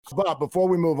But before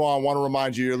we move on, I want to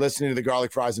remind you, you're listening to the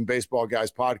Garlic Fries and Baseball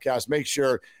Guys podcast. Make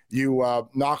sure you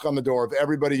knock on the door of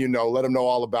everybody you know, let them know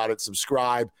all about it,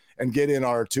 subscribe, and get in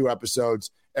on our 2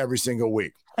 episodes every single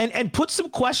week. And put some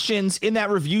questions in that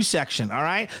review section, all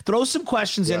right? Throw some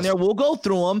questions in there. We'll go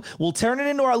through them. We'll turn it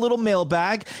into our little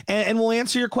mailbag, and we'll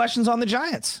answer your questions on the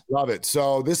Giants. Love it.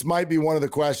 So this might be one of the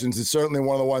questions. It's certainly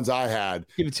one of the ones I had.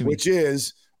 Give it to me. Which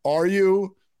is, are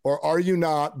you or are you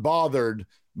not bothered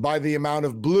by the amount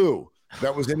of blue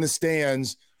that was in the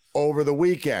stands over the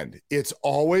weekend? It's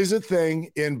always a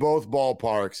thing in both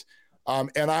ballparks.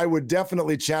 And I would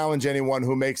definitely challenge anyone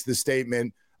who makes the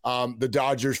statement, the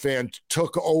Dodgers fan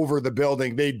took over the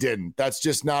building. They didn't. That's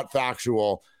just not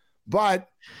factual. But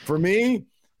for me,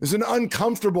 there's an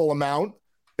uncomfortable amount.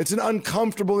 It's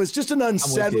just an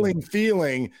unsettling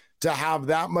feeling to have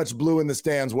that much blue in the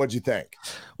stands. What'd you think?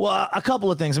 Well, a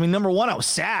couple of things. I mean, number one, I was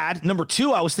sad. Number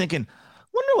two, I was thinking,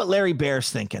 wonder what Larry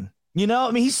Bear's thinking. You know,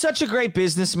 I mean, he's such a great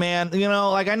businessman. You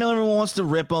know, like, I know everyone wants to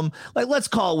rip him. Like, let's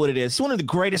call it what it is. He's one of the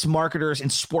greatest marketers in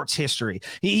sports history.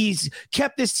 He's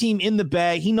kept this team in the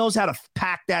Bay. He knows how to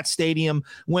pack that stadium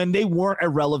when they weren't a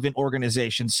relevant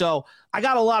organization. So I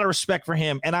got a lot of respect for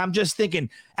him. And I'm just thinking,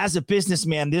 as a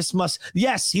businessman,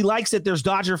 yes, he likes that there's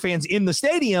Dodger fans in the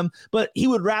stadium, but he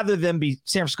would rather them be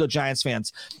San Francisco Giants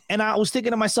fans. And I was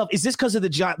thinking to myself, is this because of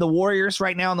the Warriors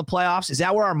right now in the playoffs? Is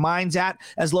that where our mind's at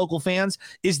as local fans?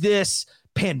 Is this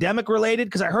pandemic related?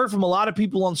 Because I heard from a lot of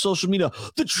people on social media,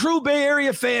 the true Bay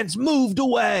Area fans moved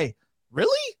away.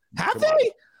 Really? Have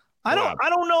they? I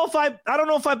don't know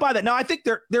if I buy that. Now, I think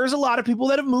there's a lot of people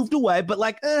that have moved away, but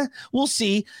we'll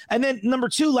see. And then number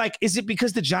two, is it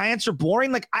because the Giants are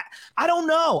boring? I don't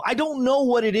know. I don't know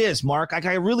what it is, Mark.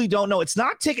 I really don't know. It's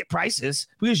not ticket prices,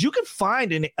 because you can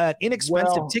find an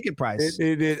inexpensive ticket price.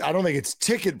 I don't think it's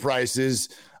ticket prices.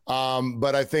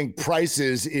 But I think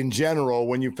prices in general,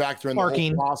 when you factor in the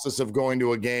whole process of going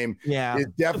to a game, is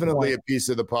definitely a piece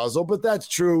of the puzzle. But that's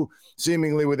true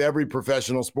seemingly with every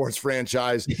professional sports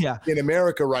franchise in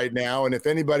America right now. And if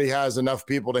anybody has enough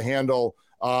people to handle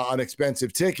an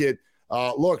expensive ticket,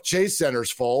 look, Chase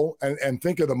Center's full, and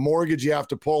think of the mortgage you have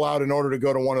to pull out in order to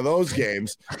go to one of those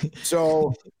games.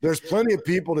 So there's plenty of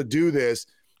people to do this.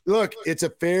 Look, it's a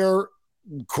fair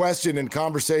question and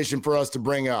conversation for us to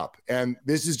bring up, and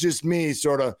this is just me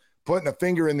sort of putting a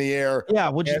finger in the air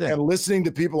and listening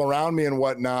to people around me and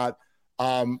whatnot.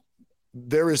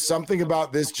 There is something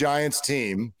about this Giants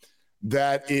team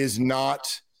that is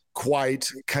not quite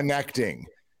connecting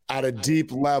at a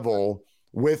deep level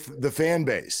with the fan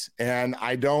base, and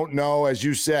I don't know, as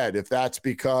you said, if that's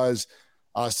because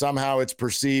somehow it's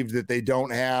perceived that they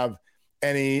don't have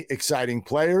any exciting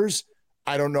players.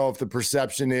 I don't know if the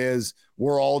perception is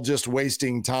we're all just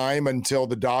wasting time until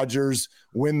the Dodgers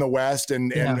win the West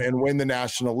and win the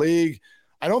National League.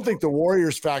 I don't think the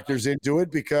Warriors factors into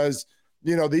it, because,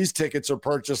 these tickets are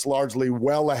purchased largely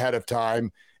well ahead of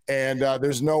time. And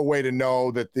there's no way to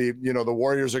know that the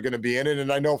Warriors are going to be in it.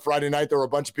 And I know Friday night there were a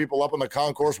bunch of people up on the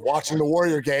concourse watching the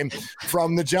Warrior game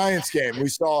from the Giants game. We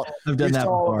saw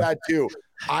all of that too.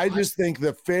 I just think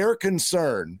the fair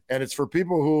concern, and it's for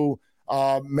people who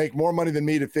make more money than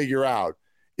me to figure out,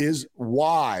 is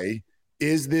why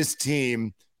is this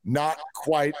team not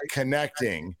quite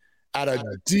connecting at a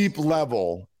deep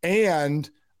level? And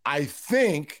I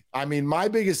think, my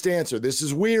biggest answer, this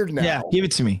is weird now. Yeah, give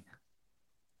it to me.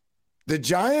 The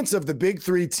Giants of the big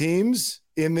three teams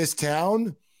in this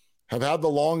town have had the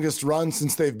longest run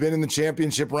since they've been in the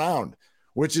championship round,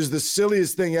 which is the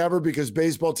silliest thing ever, because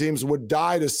baseball teams would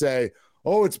die to say,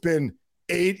 oh, it's been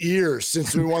 8 years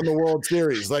since we won the World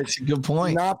Series. That's a good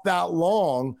point. Not that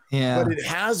long, but it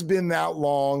has been that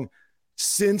long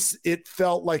since it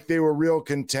felt like they were real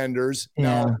contenders.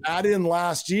 Now, add in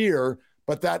last year,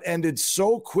 but that ended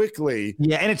so quickly.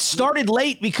 Yeah, and it started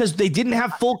late because they didn't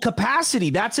have full capacity.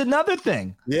 That's another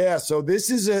thing. Yeah, so this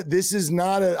is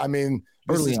not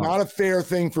a fair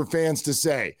thing for fans to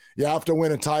say. You have to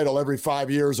win a title every 5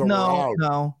 years or we're out.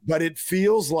 No. But it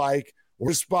feels like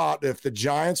we're spot. If the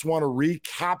Giants want to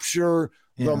recapture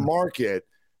the market,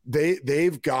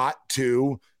 they've got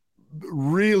to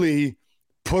really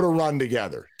put a run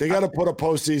together. They got to put a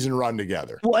postseason run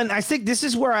together. Well, and I think this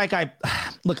is where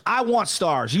I want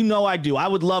stars. I do. I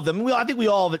would love them. I think we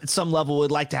all at some level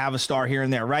would like to have a star here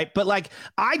and there, right? But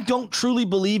I don't truly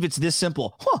believe it's this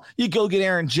simple. You go get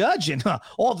Aaron Judge and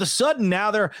all of a sudden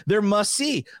now they're must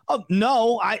see. Oh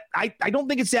no, I don't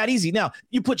think it's that easy. Now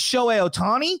you put Shohei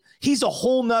Ohtani, he's a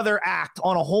whole nother act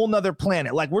on a whole nother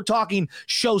planet. We're talking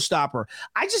showstopper.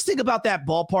 I just think about that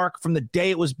ballpark from the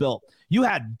day it was built. You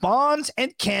had Bonds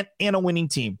and Kent and a winning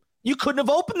team. You couldn't have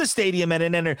opened the stadium at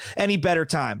any better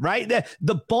time, right?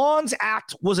 The Bonds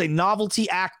act was a novelty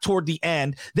act toward the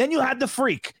end. Then you had the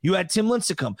Freak. You had Tim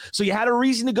Lincecum. So you had a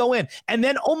reason to go in. And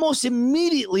then almost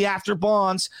immediately after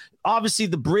Bonds, obviously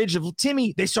the bridge of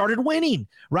Timmy, they started winning,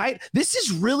 right? This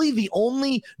is really the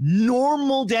only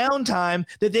normal downtime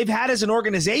that they've had as an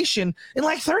organization in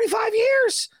like 35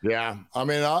 years. Yeah. I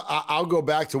mean, I'll go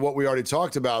back to what we already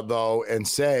talked about, though, and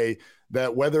say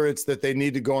that whether it's that they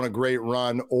need to go on a great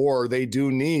run or they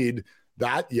do need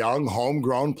that young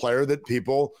homegrown player that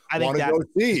people want to go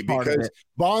see, because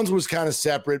Bonds was kind of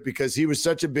separate because he was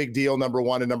such a big deal, number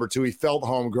one, and number two, he felt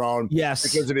homegrown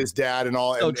because of his dad and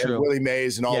all, and Willie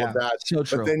Mays and all of that.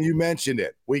 But then you mentioned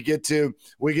it. We get to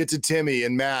Timmy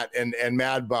and Matt and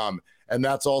Mad Bum, and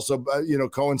that's also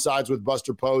coincides with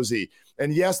Buster Posey.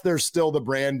 And yes, there's still the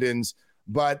Brandons,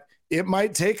 but it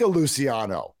might take a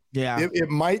Luciano. Yeah, it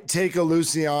might take a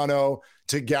Luciano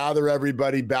to gather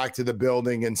everybody back to the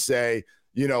building and say,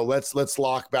 let's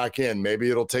lock back in. Maybe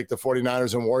it'll take the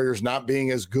 49ers and Warriors not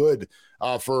being as good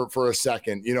for a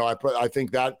second. I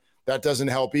think that doesn't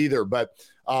help either. But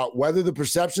whether the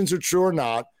perceptions are true or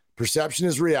not, perception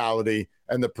is reality.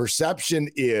 And the perception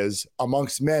is,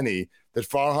 amongst many, that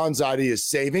Farhan Zaidi is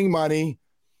saving money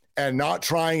and not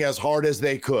trying as hard as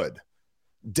they could.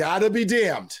 Data be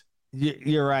damned.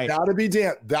 You're right. Data be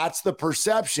damned. That's the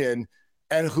perception.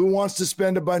 And who wants to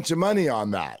spend a bunch of money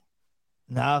on that?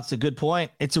 No, it's a good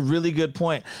point. It's a really good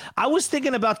point. I was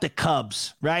thinking about the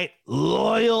Cubs, right?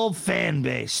 Loyal fan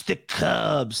base, the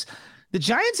Cubs. The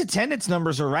Giants' attendance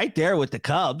numbers are right there with the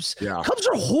Cubs. Yeah. Cubs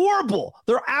are horrible.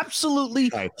 They're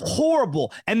absolutely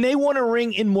horrible. And they won a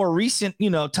ring in more recent,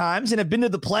 times and have been to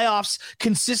the playoffs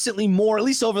consistently more, at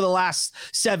least over the last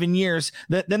 7 years,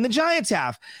 than the Giants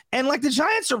have. And like the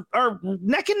Giants are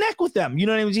neck and neck with them, you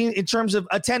know what I mean, in terms of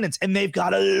attendance. And they've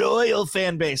got a loyal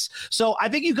fan base. So I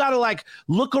think you got to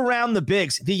look around the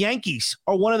bigs. The Yankees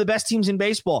are one of the best teams in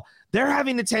baseball. They're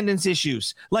having attendance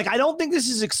issues. I don't think this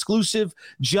is exclusive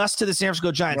just to the San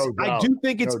Francisco Giants. No doubt. I do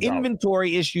think it's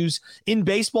inventory issues in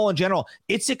baseball in general.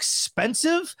 It's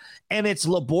expensive and it's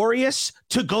laborious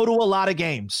to go to a lot of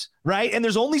games, right? And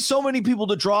there's only so many people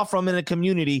to draw from in a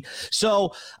community.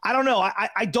 So I don't know.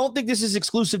 I don't think this is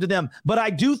exclusive to them, but I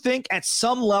do think at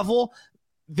some level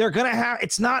they're going to have,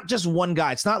 it's not just one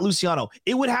guy. It's not Luciano.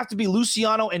 It would have to be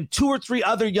Luciano and 2 or 3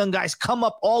 other young guys come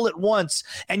up all at once.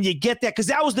 And you get that because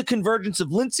that was the convergence of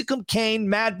Lincecum, Cain,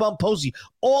 Mad Bum, Posey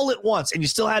all at once. And you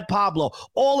still had Pablo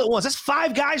all at once. That's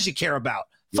 5 guys you care about.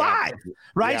 5,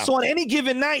 right? Yeah. So on any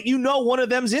given night, one of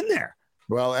them's in there.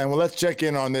 Well, and let's check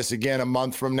in on this again a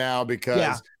month from now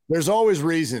because there's always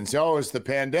reasons. Oh, it's the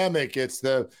pandemic. It's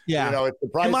the, it's the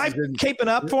prices. Am I caping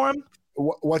up for him?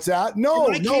 What's that?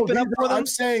 No. I'm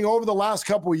saying over the last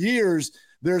couple of years,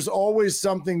 there's always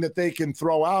something that they can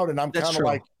throw out. And I'm kind of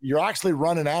like, you're actually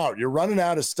running out. You're running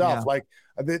out of stuff.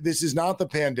 Yeah. This is not the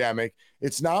pandemic.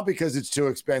 It's not because it's too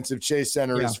expensive. Chase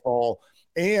Center is full.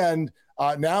 And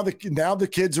now the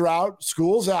kids are out.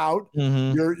 School's out.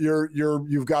 Mm-hmm.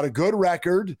 You've got a good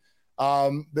record.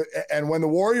 And when the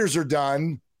Warriors are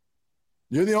done,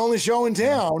 you're the only show in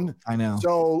town. I know.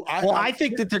 So I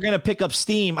think that they're going to pick up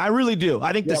steam. I really do.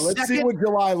 I think let's see what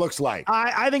July looks like.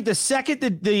 I think the second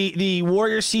the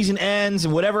Warriors season ends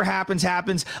and whatever happens,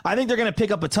 I think they're going to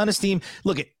pick up a ton of steam.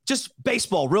 Look at just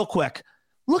baseball real quick.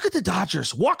 Look at the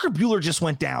Dodgers. Walker Buehler just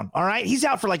went down. All right. He's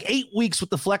out for 8 weeks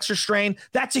with the flexor strain.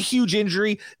 That's a huge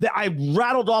injury that I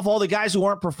rattled off all the guys who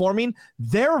aren't performing.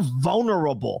 They're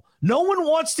vulnerable. No one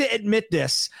wants to admit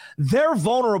this. They're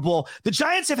vulnerable. The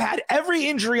Giants have had every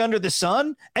injury under the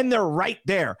sun and they're right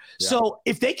there. Yeah. So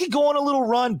if they could go on a little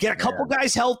run, get a couple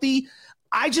guys healthy,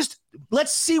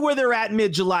 let's see where they're at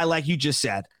mid-July, like you just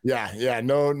said. Yeah.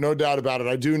 No doubt about it.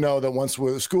 I do know that once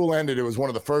school ended, it was one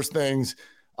of the first things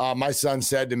my son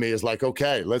said to me is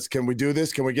okay, can we do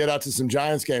this? Can we get out to some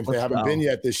Giants games? They haven't been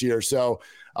yet this year. So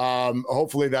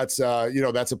hopefully that's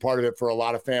a part of it for a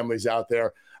lot of families out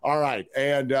there. All right.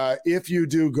 And if you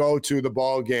do go to the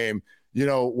ball game,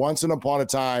 once upon a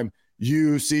time,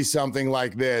 you see something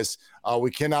like this. We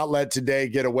cannot let today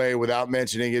get away without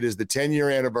mentioning it is the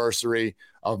 10-year anniversary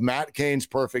of Matt Cain's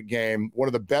perfect game, one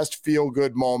of the best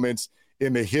feel-good moments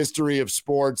in the history of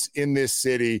sports in this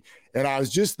city. And I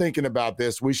was just thinking about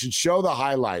this. We should show the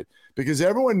highlight because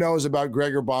everyone knows about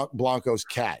Gregor Blanco's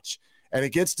catch and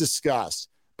it gets discussed.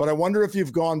 But I wonder if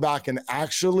you've gone back and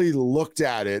actually looked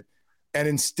at it. And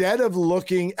instead of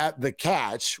looking at the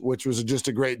catch, which was just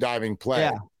a great diving play,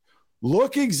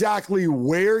 look exactly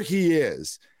where he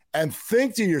is and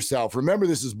think to yourself, remember,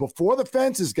 this is before the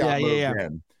fences got moved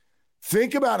in.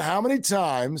 Think about how many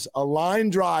times a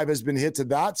line drive has been hit to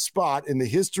that spot in the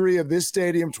history of this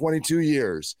stadium, 22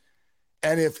 years.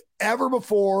 And if ever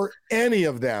before any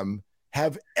of them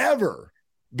have ever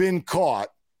been caught,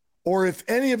 or if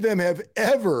any of them have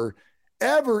ever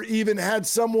even had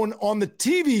someone on the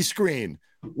TV screen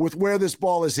with where this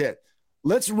ball is hit.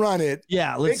 Let's run it.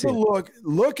 Yeah, let's take a look.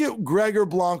 Look at Gregor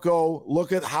Blanco.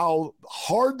 Look at how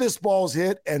hard this ball's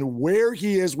hit and where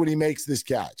he is when he makes this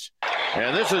catch.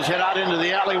 And this is hit out into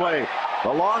the alleyway.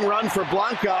 The long run for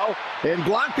Blanco, and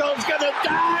Blanco's going to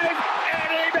dive,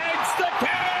 and he makes the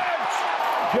catch!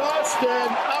 Just an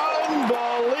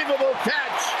unbelievable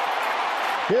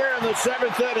catch here in the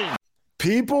 7th inning.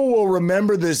 People will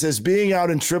remember this as being out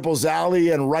in Triples Alley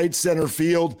and right center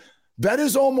field. That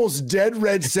is almost dead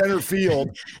red center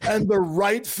field, and the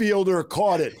right fielder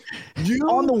caught it.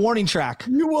 On the warning track.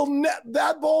 You will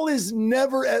that ball is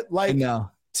never at like.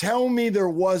 Tell me there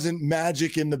wasn't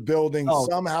magic in the building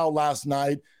somehow last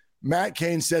night. Matt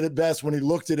Cains said it best when he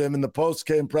looked at him in the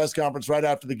post-game press conference right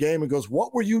after the game and goes,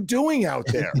 "What were you doing out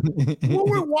there?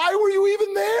 Why were you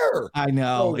even there?" I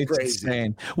know. It's crazy.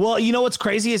 Insane. Well, you know what's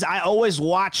crazy is I always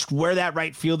watched where that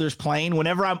right fielder's playing.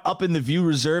 Whenever I'm up in the view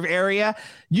reserve area,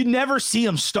 you never see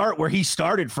him start where he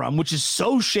started from, which is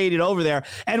so shaded over there.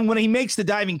 And when he makes the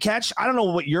diving catch, I don't know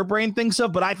what your brain thinks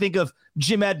of, but I think of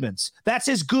Jim Edmonds. That's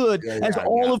as good as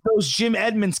all of those Jim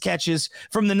Edmonds catches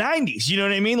from the 90s. You know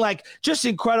what I mean? Like, just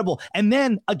incredible. And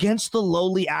then against the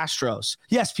lowly Astros.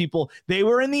 Yes, people, they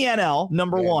were in the NL,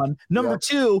 number one. Number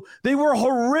two, they were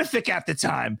horrific at the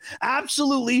time.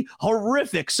 Absolutely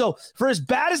horrific. So for as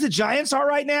bad as the Giants are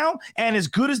right now, and as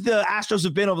good as the Astros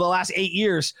have been over the last 8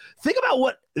 years, think about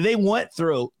what they went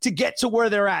through to get to where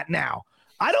they're at now.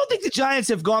 I don't think the Giants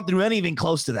have gone through anything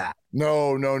close to that.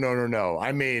 No.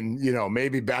 I mean,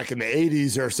 maybe back in the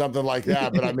 80s or something like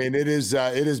that. But I mean, it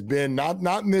has been not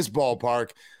in this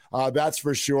ballpark. That's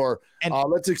for sure. And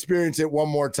let's experience it one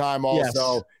more time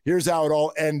also. Yes. Here's how it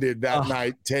all ended that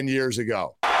night 10 years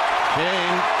ago.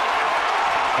 Cain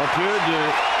appeared to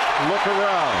look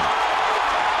around,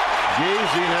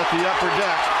 gazing at the upper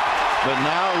deck, but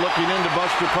now looking into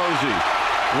Buster Posey.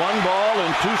 1 ball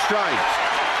and 2 strikes.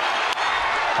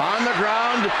 On the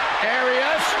ground,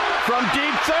 Arias from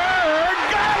deep third,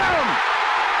 got him!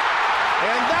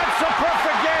 And that's a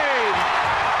perfect game.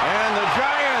 And the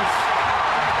Giants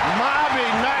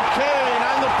mobbing Matt Cain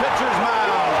on the pitcher's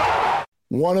mound.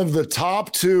 One of the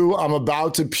top 2 I'm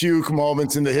about to puke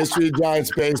moments in the history of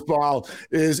Giants baseball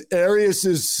is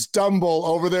Arias' stumble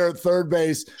over there at third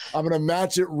base. I'm going to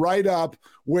match it right up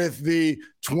with the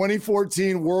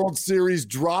 2014 World Series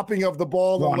dropping of the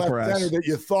ball in the left center that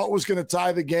you thought was going to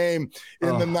tie the game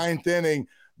in the 9th inning.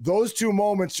 Those 2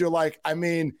 moments, you're like, I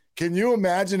mean, can you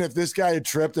imagine if this guy had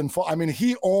tripped and fall? I mean,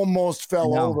 he almost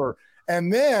fell over.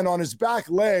 And then on his back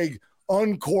leg,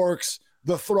 uncorks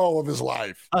the throw of his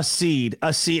life. A seed,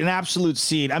 an absolute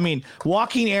seed. I mean,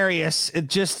 Joaquin Arias, it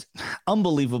just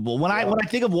unbelievable. When I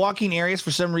think of Joaquin Arias, for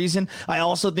some reason, I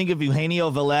also think of Eugenio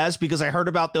Velez, because I heard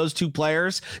about those 2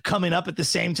 players coming up at the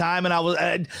same time, and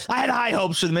I had high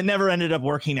hopes for them. It never ended up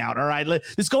working out. All right,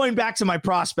 it's going back to my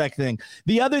prospect thing.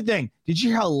 The other thing, did you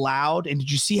hear how loud and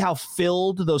did you see how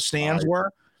filled those stands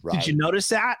were? Right. Did you notice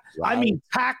that? Right. I mean,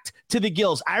 packed to the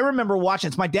gills. I remember watching.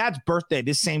 It's my dad's birthday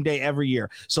this same day every year.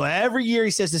 So every year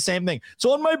he says the same thing.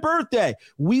 So on my birthday,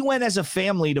 we went as a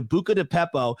family to Buca de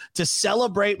Beppo to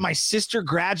celebrate my sister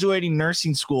graduating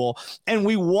nursing school. And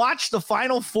we watched the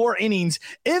final 4 innings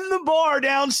in the bar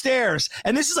downstairs.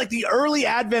 And this is like the early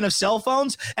advent of cell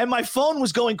phones. And my phone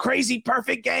was going crazy.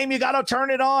 Perfect game. You got to turn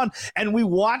it on. And we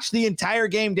watched the entire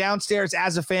game downstairs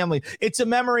as a family. It's a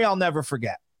memory I'll never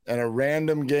forget. And a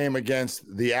random game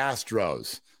against the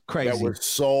Astros. Crazy. That was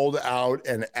sold out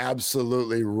and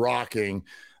absolutely rocking.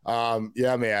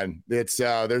 Yeah, man, it's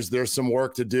there's some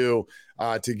work to do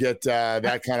to get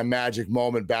that kind of magic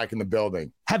moment back in the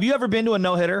building. Have you ever been to a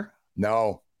no-hitter?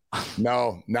 No,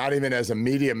 not even as a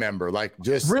media member. Like,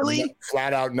 just really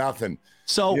flat out nothing.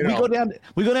 So we go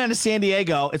down to San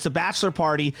Diego. It's a bachelor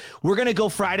party. We're going to go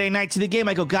Friday night to the game.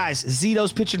 I go, guys,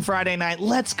 Zito's pitching Friday night.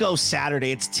 Let's go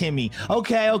Saturday. It's Timmy.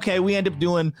 Okay. We end up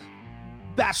doing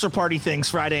bachelor party things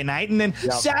Friday night. And then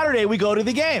Saturday we go to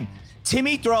the game.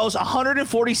 Timmy throws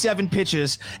 147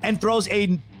 pitches and throws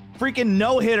a freaking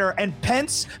no-hitter, and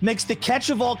Pence makes the catch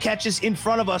of all catches in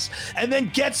front of us and then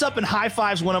gets up and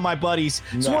high-fives one of my buddies.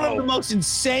 It's one of the most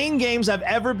insane games I've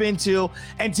ever been to,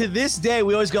 and to this day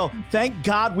we always go, thank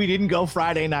God we didn't go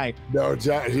Friday night. No,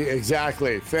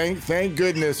 exactly. Thank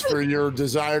goodness for your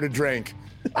desire to drink.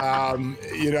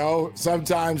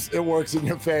 Sometimes it works in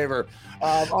your favor.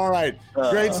 All right.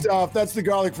 Great stuff. That's the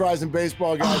Garlic Fries and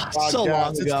Baseball Guys podcast. So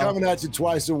long ago. It's coming at you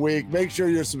twice a week. Make sure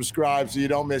you're subscribed so you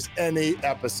don't miss any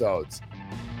episodes.